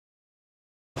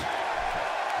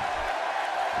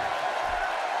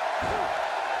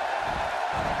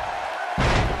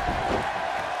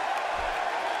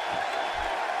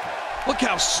Look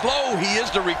how slow he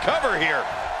is to recover here.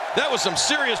 That was some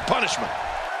serious punishment.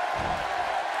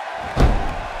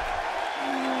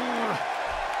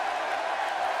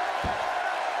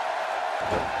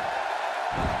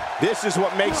 This is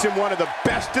what makes him one of the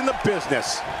best in the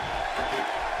business.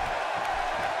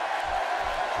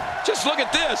 Just look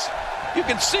at this. You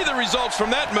can see the results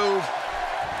from that move.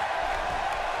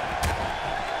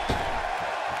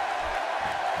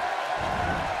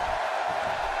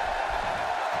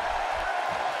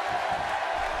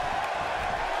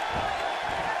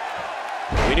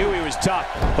 We knew he was tough,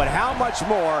 but how much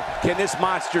more can this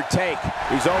monster take?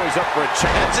 He's always up for a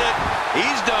challenge. That's it.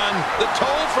 He's done. The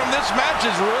toll from this match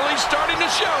is really starting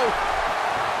to show.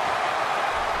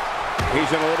 He's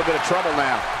in a little bit of trouble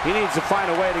now. He needs to find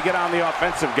a way to get on the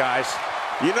offensive, guys.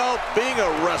 You know, being a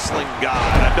wrestling god,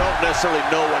 I don't necessarily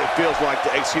know what it feels like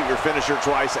to execute your finisher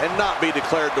twice and not be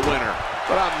declared the winner.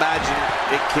 But I imagine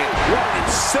it can't. What an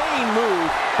insane move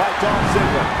by Dolph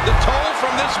Ziggler. The toll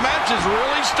from this match is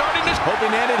really starting to...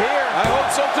 Hoping to end it here. I hope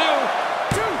so too.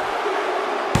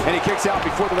 And he kicks out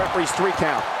before the referee's 3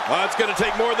 count. Well, it's going to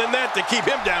take more than that to keep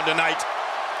him down tonight.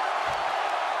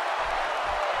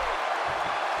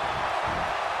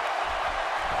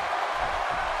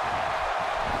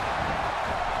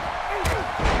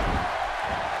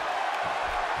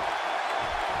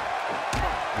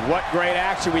 What great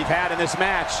action we've had in this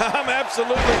match. I'm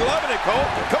absolutely loving it, Cole.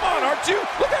 Come on, aren't you?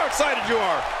 Look how excited you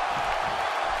are.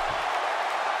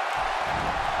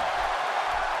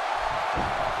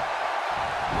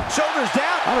 Shoulders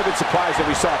down. I'm a bit surprised that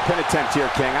we saw a pin attempt here,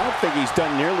 King. I don't think he's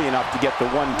done nearly enough to get the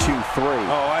 1, 2, 3.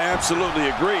 Oh, I absolutely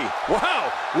agree.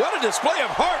 Wow, what a display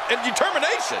of heart and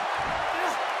determination.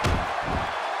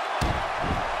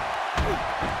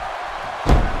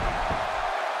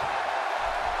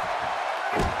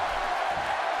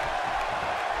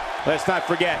 Let's not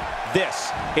forget,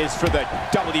 this is for the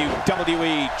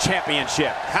WWE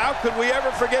Championship. How could we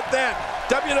ever forget that?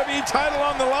 WWE title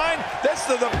on the line? This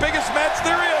is the biggest match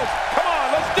there is. Come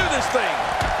on, let's do this thing.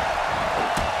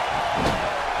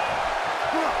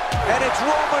 And it's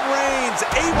Roman Reigns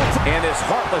able to... And his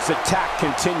heartless attack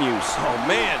continues. Oh,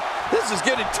 man, this is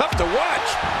getting tough to watch.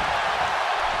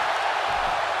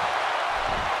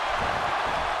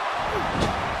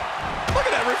 Look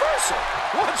at that reversal.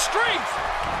 What strength.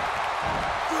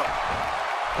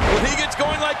 When he gets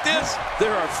going like this,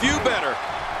 there are few better.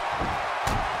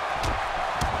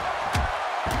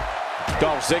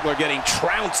 Dolph Ziggler getting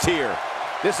trounced here.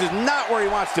 This is not where he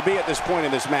wants to be at this point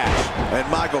in this match. And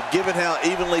Michael, given how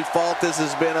evenly fought this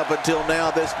has been up until now,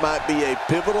 this might be a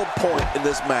pivotal point in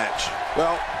this match.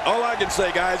 Well, all I can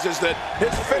say, guys, is that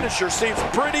his finisher seems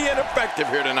pretty ineffective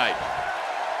here tonight.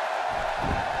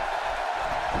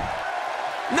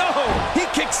 No, he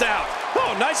kicks out.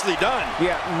 Oh, nicely done.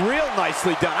 Yeah, real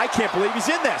nicely done. I can't believe he's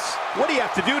in this. What do you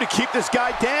have to do to keep this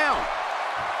guy down?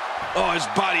 Oh, his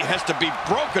body has to be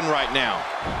broken right now.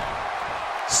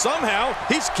 Somehow,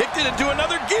 he's kicked it into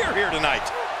another gear here tonight.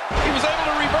 He was able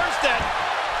to reverse that.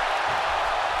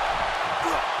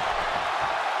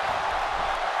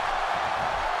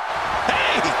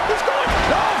 Hey, he's going.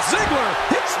 Dolph Ziggler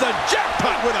hits the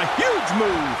jackpot with a huge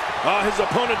move. His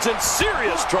opponent's in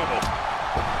serious trouble.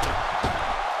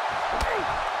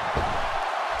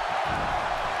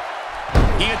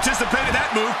 He anticipated that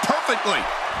move perfectly.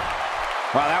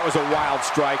 Wow, that was a wild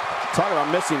strike. Talk about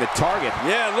missing the target.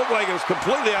 Yeah, it looked like it was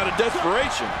completely out of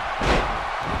desperation.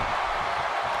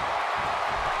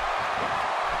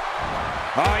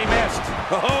 Oh, he missed.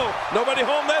 Oh, nobody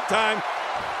home that time.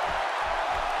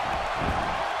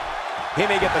 He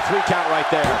may get the 3 count right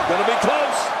there. Gonna be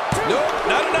close. Nope,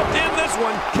 not enough to end this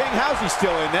one. King, how's he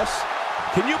still in this?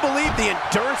 Can you believe the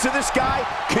endurance of this guy?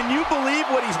 Can you believe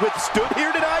what he's withstood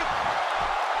here tonight?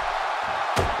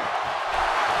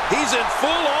 He's in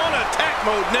full-on attack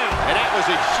mode now. And that was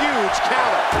a huge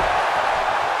counter.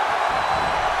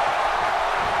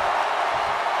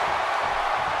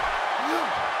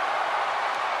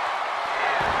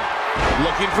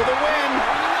 Looking for the win.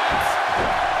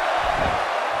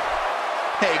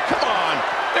 Hey, come on.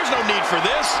 There's no need for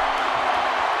this.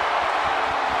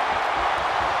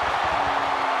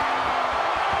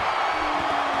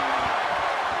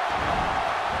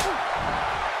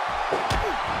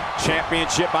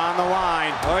 Championship on the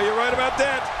line. Oh, you're right about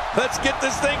that. Let's get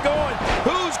this thing going.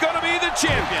 Who's going to be the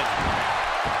champion?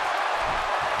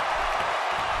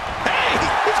 Hey,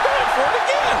 he's going for it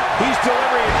again. He's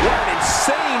delivering. What an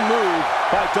insane move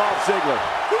by Dolph Ziggler.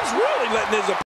 He's really letting his